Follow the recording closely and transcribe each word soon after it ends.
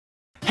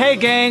Hey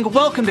gang,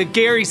 welcome to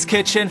Gary's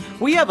Kitchen.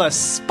 We have a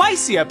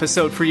spicy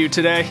episode for you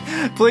today.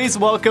 Please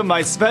welcome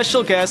my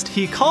special guest.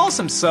 He calls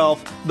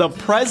himself the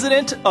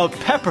President of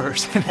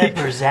Peppers.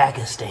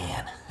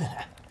 Pepperzakistan.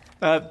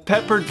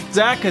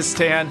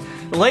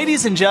 Pepperzakistan.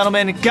 Ladies and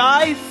gentlemen,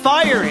 Guy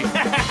Fieri.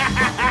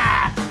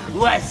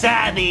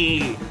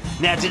 Wasabi!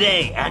 Now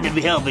today, I'm gonna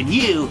be helping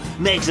you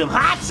make some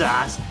hot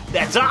sauce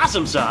that's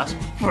awesome sauce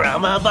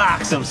from a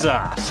box of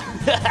sauce.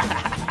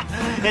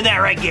 Isn't that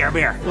right, Gare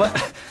Bear?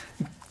 What?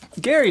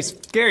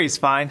 Gary's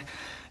fine.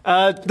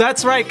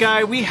 That's right,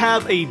 Guy. We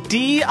have a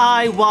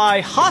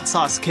DIY hot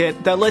sauce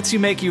kit that lets you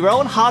make your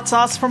own hot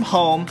sauce from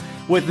home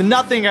with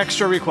nothing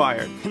extra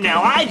required.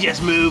 Now I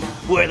just move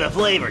where the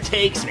flavor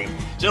takes me.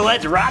 So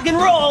let's rock and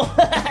roll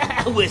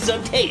with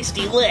some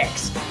tasty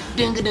licks.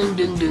 Ding ding ding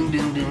ding ding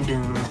ding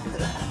ding.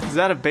 Is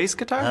that a bass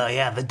guitar? Oh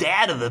yeah, the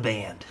dad of the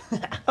band.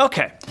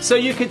 Okay, so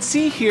you can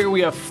see here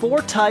we have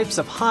 4 types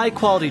of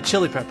high-quality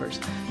chili peppers.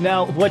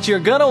 Now, what you're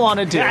gonna want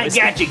to do I is...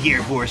 got you,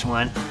 Gear Force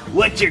One.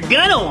 What you're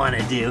gonna want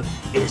to do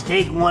is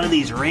take one of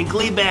these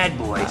wrinkly bad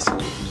boys,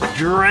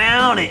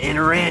 drown it in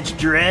ranch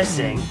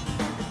dressing,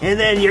 and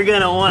then you're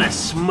gonna want to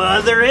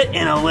smother it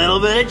in a little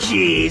bit of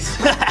cheese,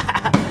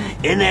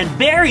 and then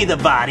bury the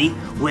body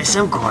with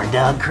some corn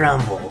dog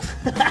crumbles.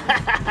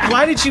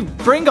 Why did you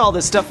bring all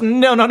this stuff?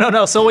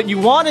 No. So what you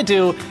want to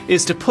do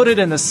is to put it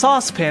in the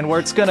saucepan where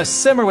it's gonna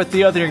simmer with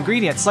the other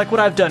ingredients, like what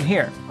I've done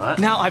here. What?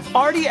 Now, I've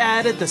already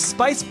added the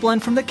spice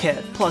blend from the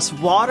kit, plus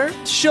water,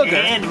 sugar...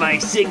 And my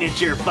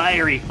signature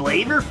fiery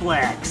flavor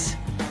flex.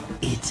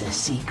 It's a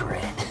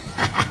secret.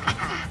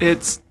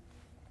 It's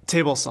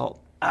table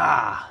salt.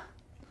 Ah.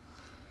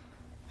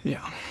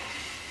 Yeah.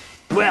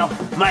 Well,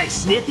 my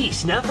snifty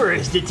snuffer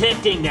is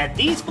detecting that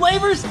these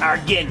flavors are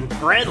getting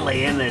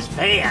friendly in this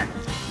pan.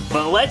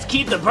 But let's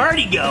keep the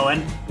party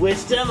going with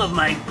some of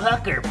my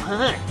pucker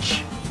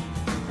punch.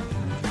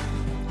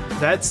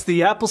 That's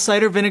the apple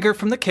cider vinegar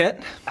from the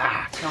kit.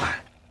 Ah, come on.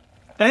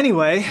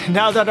 Anyway,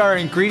 now that our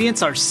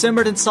ingredients are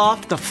simmered and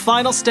soft, the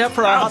final step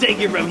for our... I'll take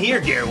it from here,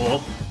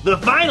 Darewolf. The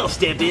final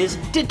step is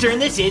to turn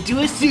this into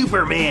a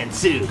Superman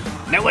suit.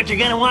 Now what you're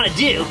gonna want to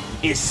do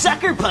is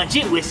sucker punch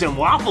it with some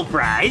waffle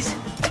fries,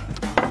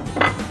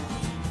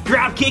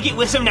 drop kick it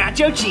with some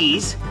nacho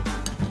cheese,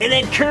 and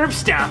then curb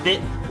stomp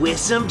it with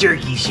some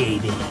turkey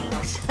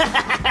shavings.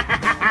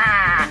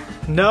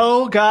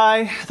 No,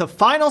 Guy. The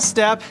final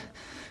step,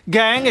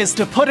 gang, is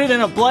to put it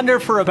in a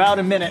blender for about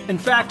a minute. In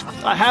fact,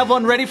 I have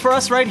one ready for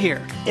us right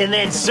here. And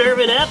then serve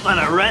it up on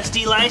a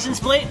rusty license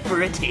plate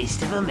for a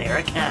taste of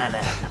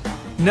Americana.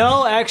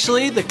 No,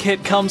 actually, the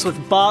kit comes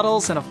with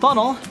bottles and a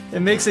funnel. It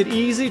makes it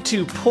easy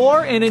to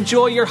pour and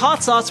enjoy your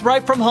hot sauce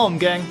right from home,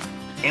 gang.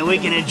 And we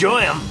can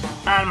enjoy them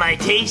on my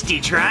tasty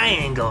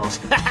triangles.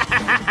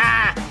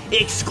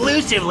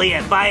 Exclusively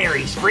at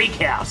Fiery's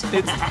Freak House.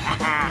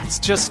 It's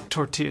just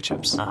tortilla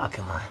chips. Oh,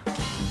 come on.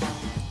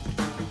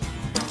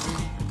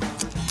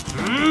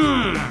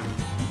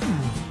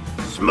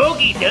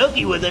 Smoky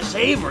dokey with a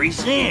savory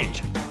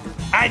cinch.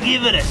 I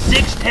give it a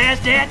 6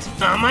 pastats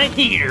on my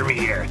heater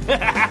meter.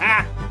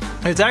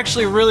 It's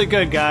actually really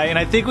good, Guy, and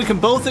I think we can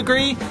both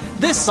agree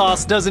this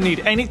sauce doesn't need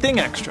anything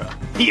extra.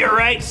 You're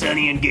right,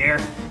 Sonny and Gare,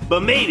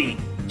 but maybe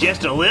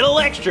just a little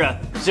extra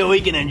so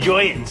we can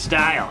enjoy it in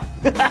style.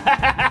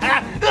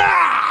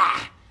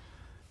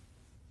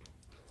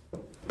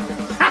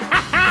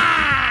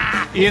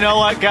 You know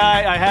what,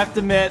 Guy? I have to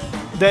admit,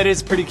 that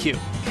is pretty cute.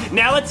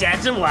 Now let's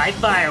add some live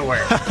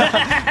fireworks.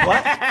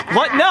 What?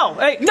 What? No!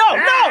 Hey, no!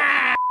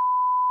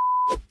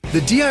 The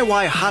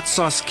DIY hot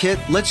sauce kit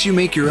lets you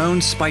make your own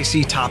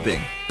spicy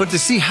topping. But to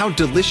see how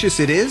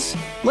delicious it is,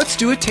 let's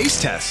do a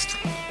taste test.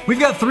 We've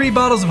got 3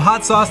 bottles of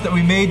hot sauce that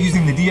we made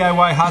using the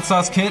DIY hot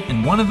sauce kit,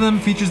 and one of them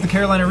features the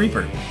Carolina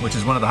Reaper, which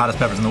is one of the hottest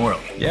peppers in the world.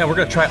 Yeah, we're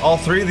gonna try all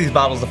 3 of these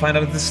bottles to find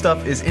out if this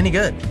stuff is any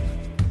good.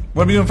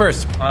 What are we doing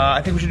first?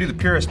 I think we should do the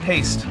purest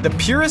paste. The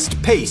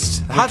purest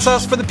paste. Hot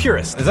sauce for the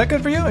purest. Is that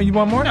good for you? Or you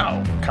want more?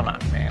 No, come on,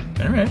 man.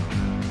 All right.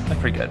 That's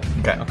pretty good.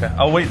 Okay.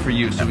 I'll wait for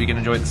you so we can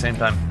enjoy it at the same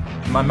time.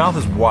 My mouth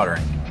is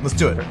watering. Let's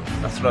do it.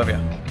 That's what I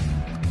have. I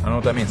don't know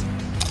what that means.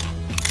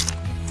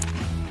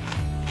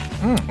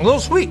 A little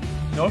sweet.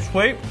 No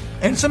sweet.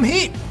 And some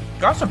heat.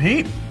 Got some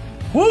heat.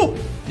 Woo!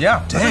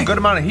 Yeah, that's a Dang. good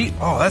amount of heat.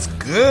 Oh, that's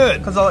good.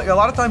 Because a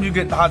lot of times you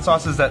get hot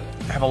sauces that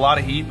have a lot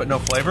of heat but no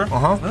flavor.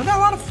 Uh-huh. They got a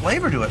lot of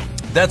flavor to it.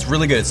 That's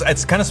really good.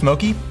 It's kind of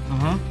smoky.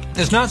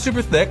 It's not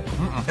super thick.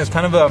 It's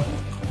kind of a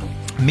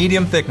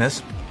medium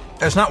thickness.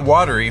 It's not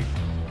watery.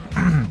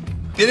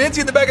 It hits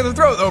you in the back of the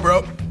throat, though,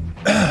 bro.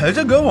 It's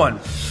a good one.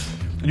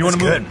 You want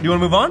to move? good. You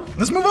want to move on?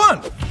 Let's move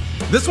on.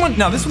 This one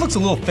looks a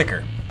little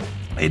thicker.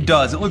 It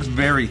does. It looks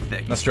very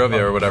thick. Nostrovia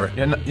or whatever.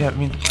 Yeah. I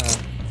mean.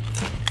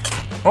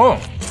 Oh,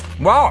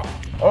 wow.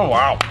 Oh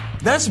wow.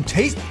 That's some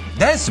taste.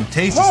 That is some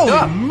tasty Holy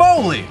stuff.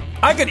 moly!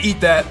 I could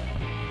eat that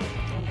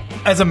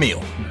as a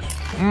meal.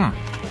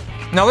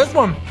 Now this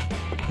one,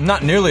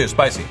 not nearly as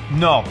spicy.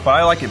 No, but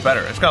I like it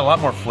better. It's got a lot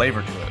more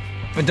flavor to it.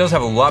 It does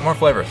have a lot more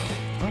flavor.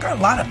 It's got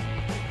a lot of.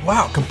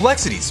 Wow,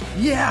 complexities.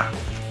 Yeah.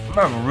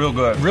 That's real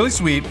good. Really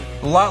sweet,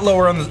 a lot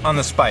lower on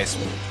the spice,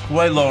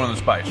 Way lower on the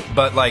spice.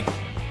 but like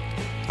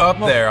up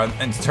there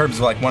in terms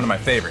of like one of my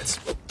favorites.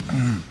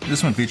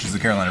 This one features the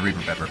Carolina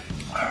Reaper pepper.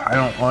 I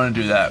don't want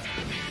to do that.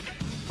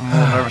 I'm a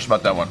little nervous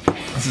about that one.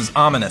 This is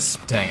ominous.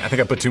 Dang, I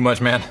think I put too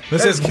much, man.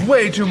 This That's is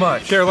way too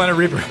much. Carolina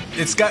Reaper.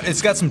 It's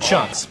got some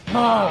chunks.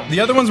 The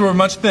other ones were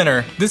much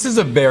thinner. This is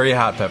a very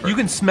hot pepper. You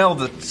can smell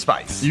the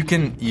spice. you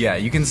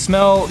can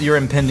smell your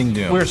impending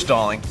doom. We're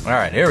stalling. All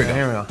right, here we go.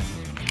 Here we go.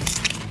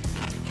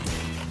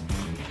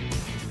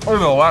 Oh,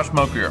 a lot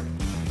smokier.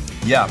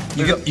 Yeah,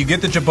 you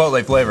get the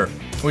chipotle flavor,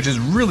 which is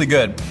really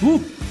good.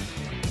 Ooh.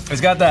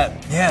 It's got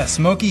that,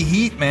 smoky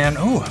heat, man.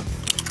 Ooh.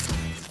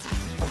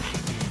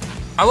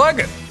 I like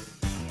it.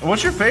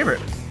 What's your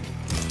favorite?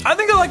 I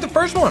think I like the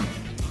first one.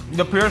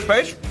 The pure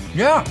spice?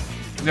 Yeah.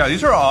 Yeah,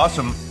 these are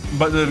awesome.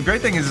 But the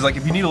great thing is like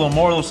if you need a little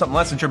more, a little something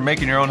less, since you're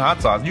making your own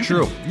hot sauce, you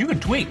can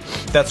tweak.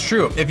 That's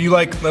true. If you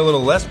like a little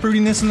less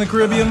fruitiness in the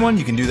Caribbean one,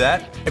 you can do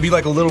that. If you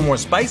like a little more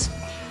spice,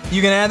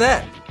 you can add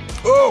that.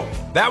 Oh,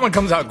 that one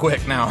comes out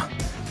quick now.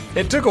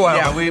 It took a while.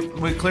 Yeah, we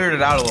cleared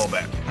it out a little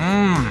bit.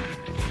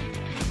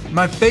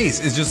 My face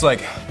is just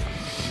like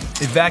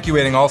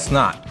evacuating all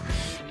snot.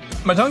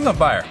 My tongue's on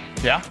fire.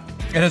 Yeah?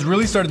 It has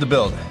really started to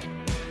build.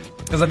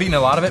 Because I've eaten a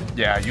lot of it.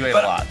 Yeah, you ate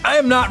But a lot. I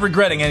am not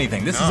regretting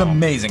anything. This is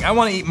amazing. I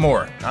want to eat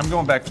more. I'm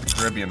going back to the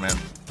Caribbean, man.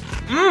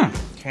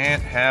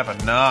 Can't have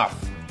enough.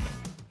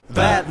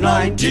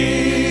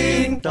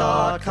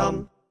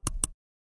 Bat19.com